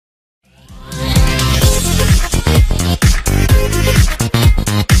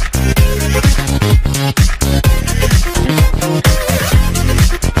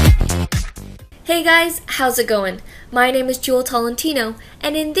guys, how's it going? My name is Jewel Tolentino,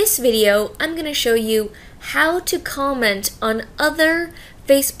 and in this video, I'm going to show you how to comment on other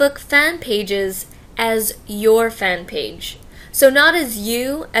Facebook fan pages as your fan page. So not as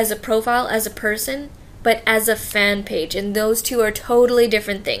you, as a profile, as a person, but as a fan page, and those two are totally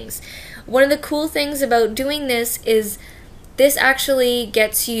different things. One of the cool things about doing this is this actually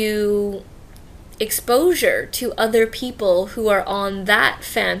gets you exposure to other people who are on that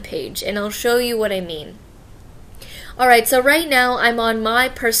fan page, and I'll show you what I mean. Alright, so right now I'm on my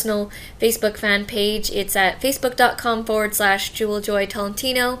personal Facebook fan page. It's at facebook.com/JewelJoy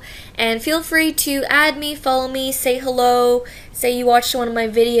Tolentino, and feel free to add me, follow me, say hello, say you watched one of my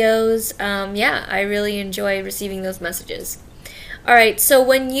videos. Yeah, I really enjoy receiving those messages. Alright, so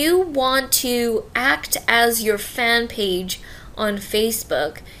when you want to act as your fan page on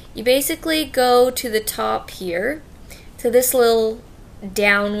Facebook, you basically go to the top here, to this little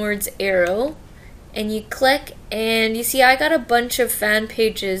downwards arrow, and you click, and you see I got a bunch of fan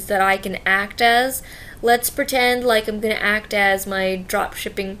pages that I can act as. Let's pretend like I'm going to act as my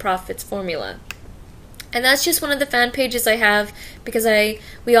dropshipping profits formula. And that's just one of the fan pages I have because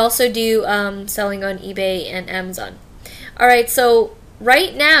we also do selling on eBay and Amazon. Alright, so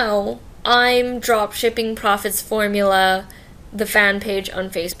right now I'm dropshipping profits formula, the fan page on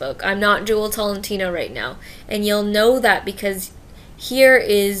Facebook. I'm not Jewel Tolentino right now, and you'll know that because here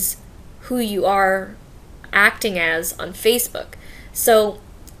is who you are acting as on Facebook. So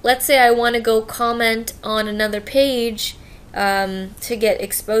let's say I want to go comment on another page to get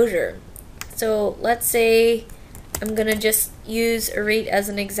exposure. So let's say I'm gonna just use Arit as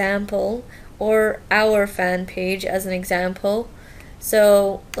an example, or our fan page as an example.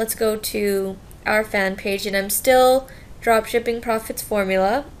 So let's go to our fan page, and I'm still dropshipping profits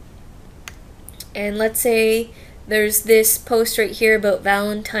formula, and let's say there's this post right here about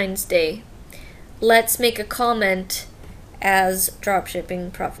Valentine's Day. Let's make a comment as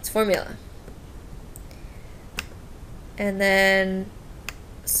dropshipping profits formula, and then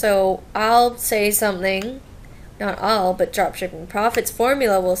so I'll say something, not all, but dropshipping profits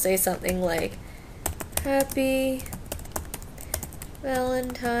formula will say something like Happy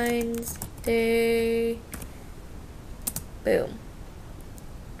Valentine's Day. Boom.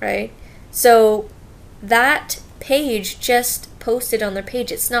 Right? So that page just posted on their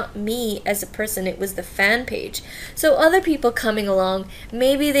page. It's not me as a person, it was the fan page. So other people coming along,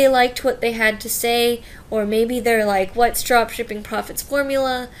 maybe they liked what they had to say, or maybe they're like, what's dropshipping profits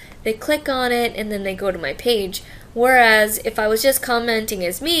formula? They click on it and then they go to my page. Whereas if I was just commenting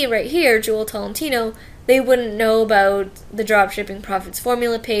as me right here, Jewel Tolentino, they wouldn't know about the dropshipping profits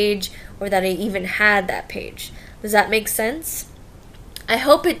formula page, or that I even had that page. Does that make sense? I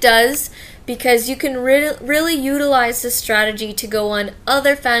hope it does, because you can really utilize this strategy to go on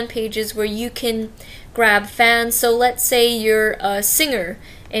other fan pages where you can grab fans. So let's say you're a singer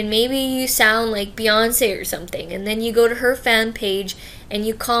and maybe you sound like Beyonce or something, and then you go to her fan page and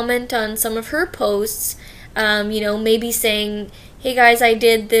you comment on some of her posts, maybe saying, hey guys, I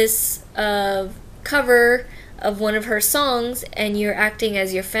did this cover of one of her songs, and you're acting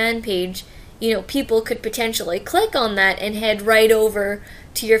as your fan page. People could potentially click on that and head right over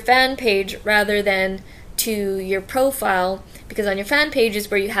to your fan page rather than to your profile, because on your fan page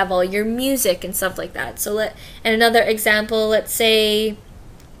is where you have all your music and stuff like that. So and another example, let's say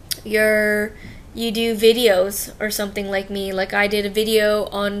you do videos or something like me, like I did a video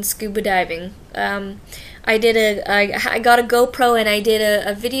on scuba diving. I got a GoPro, and I did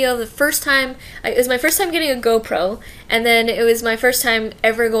a video the first time. It was my first time getting a GoPro, and then it was my first time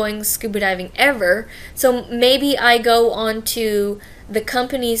ever going scuba diving ever. So maybe I go onto the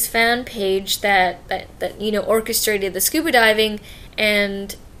company's fan page that orchestrated the scuba diving,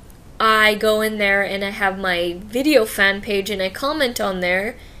 and I go in there and I have my video fan page and I comment on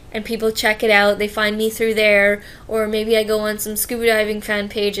there, and people check it out, they find me through there, or maybe I go on some scuba diving fan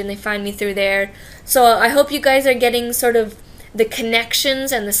page and they find me through there. So I hope you guys are getting sort of the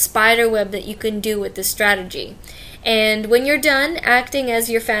connections and the spider web that you can do with this strategy. And when you're done acting as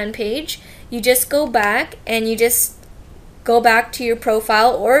your fan page, you just go back and you just go back to your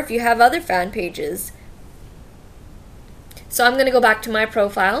profile, or if you have other fan pages. So I'm going to go back to my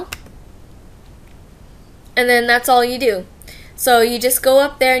profile, and then that's all you do. So you just go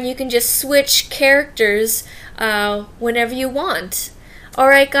up there and you can just switch characters whenever you want.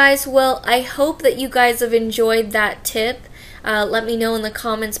 Alright guys, well, I hope that you guys have enjoyed that tip. Let me know in the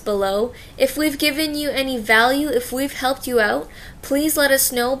comments below. If we've given you any value, if we've helped you out, please let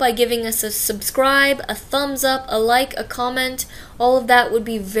us know by giving us a subscribe, a thumbs up, a like, a comment. All of that would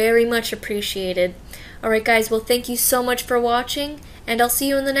be very much appreciated. Alright guys, well, thank you so much for watching, and I'll see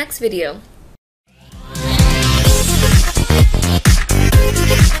you in the next video.